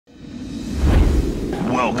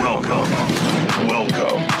Welcome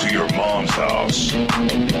to your mom's house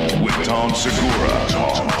with Tom Segura,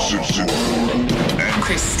 and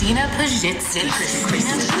Christina Pajitsin.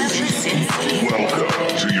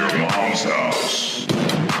 Welcome to your mom's house.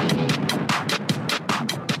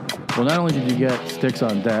 Well, not only did you get Sticks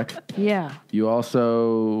on Deck, yeah, you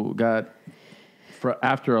also got,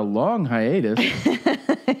 after a long hiatus,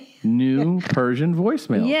 new Persian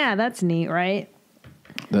voicemail. Yeah, that's neat, right?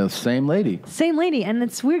 The same lady. Same lady, and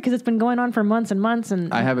it's weird because it's been going on for months and months.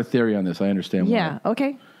 And I have a theory on this. I understand why. Yeah,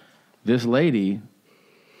 okay. This lady,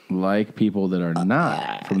 like people that are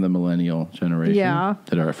not from the millennial generation,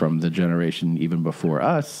 that are from the generation even before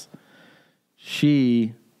us,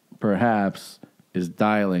 she perhaps is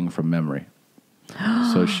dialing from memory.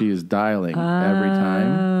 So she is dialing every time.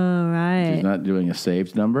 Oh, right. She's not doing a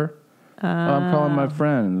saved number. I'm calling my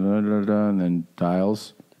friend, and then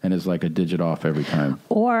dials, and is like a digit off every time.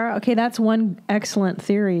 Or, okay, that's one excellent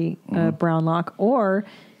theory, Brownlock. Or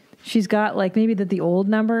she's got like maybe the old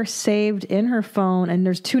number saved in her phone, and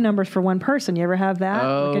there's two numbers for one person. You ever have that?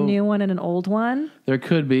 Like a new one and an old one? There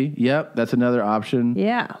could be. Yep, that's another option.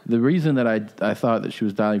 Yeah. The reason that I thought that she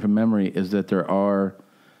was dialing from memory is that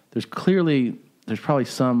there's probably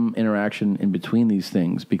some interaction in between these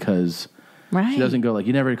things, because she doesn't go like,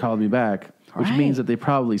 you never called me back, which means that they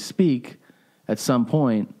probably speak at some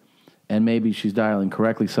point, and maybe she's dialing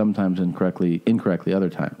correctly sometimes and incorrectly other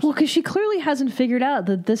times. Well, because she clearly hasn't figured out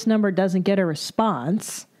that this number doesn't get a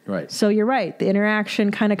response. Right. So you're right. The interaction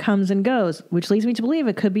kind of comes and goes, which leads me to believe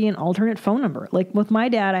it could be an alternate phone number. Like with my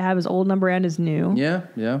dad, I have his old number and his new. Yeah,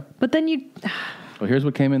 yeah. But then you... Well, here's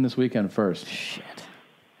what came in this weekend first. Shit.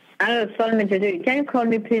 Can you call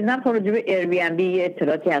me please? من راجع به Airbnb یه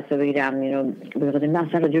اطلاعاتی هست بگیرم. به خاطر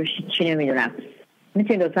مثلا راجع به چی نمیدونم.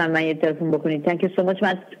 میتونید لطفا من یه تلفن بکنید. Thank you so much.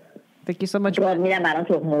 Thank you so much. میرم الان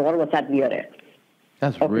تخم مرغ رو واسط بیاره.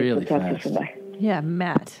 That's really fast. Yeah,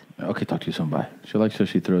 Matt. Okay, talk to you soon. Bye. She likes how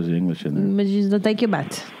she throws the English in there. Thank you,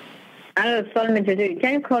 Matt. Can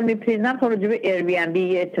you call me please? من راجع به Airbnb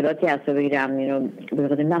یه اطلاعاتی هست بگیرم. به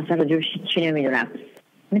خاطر مثلا راجع به چی نمیدونم.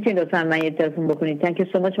 میتونید لطفا من یه تلفن بکنید. Thank you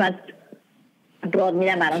so much.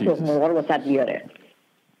 میرم الان تخم مرغ رو واسط بیاره.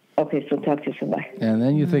 Okay, so talk to you soon. Bye. And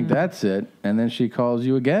then you think that's it, and then she calls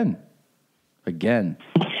you again. Again.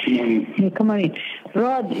 Hey, come on in.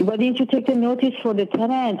 Rod, why didn't you take the notice for the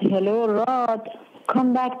tenant? Hello, Rod. Come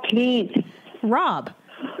back, please. Rob.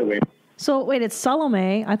 So, wait, it's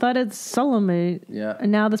Salome. I thought it's Salome. Yeah.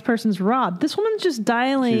 And now this person's Rob. This woman's just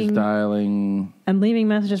dialing. She's dialing. And leaving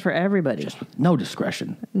messages for everybody. Just with no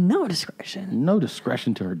discretion. No discretion. No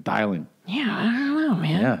discretion to her dialing. Yeah, I don't know,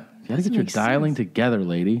 man. Yeah. You gotta get your dialing together,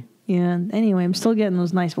 lady. Yeah. Anyway, I'm still getting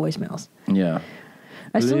those nice voicemails. Yeah.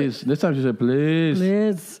 Please. This time she said, please.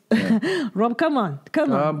 Please. Yeah. Rob, come on.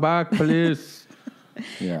 Come back, please.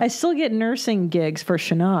 Yeah. I still get nursing gigs for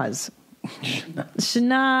Shanaz.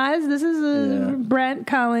 Shanaz, this is Brent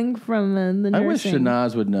calling from the nursing. I wish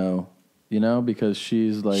Shanaz would know, because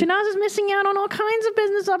she's like... Shanaz is missing out on all kinds of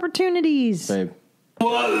business opportunities. Babe.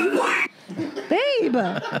 Babe!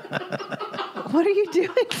 What are you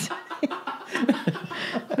doing?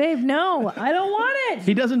 Babe, no, I don't want it.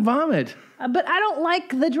 He doesn't vomit. But I don't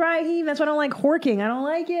like the dry heave. That's why I don't like horking. I don't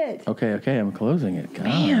like it. Okay, I'm closing it. Gosh.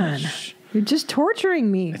 Man, you're just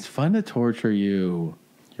torturing me. It's fun to torture you.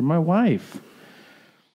 You're my wife.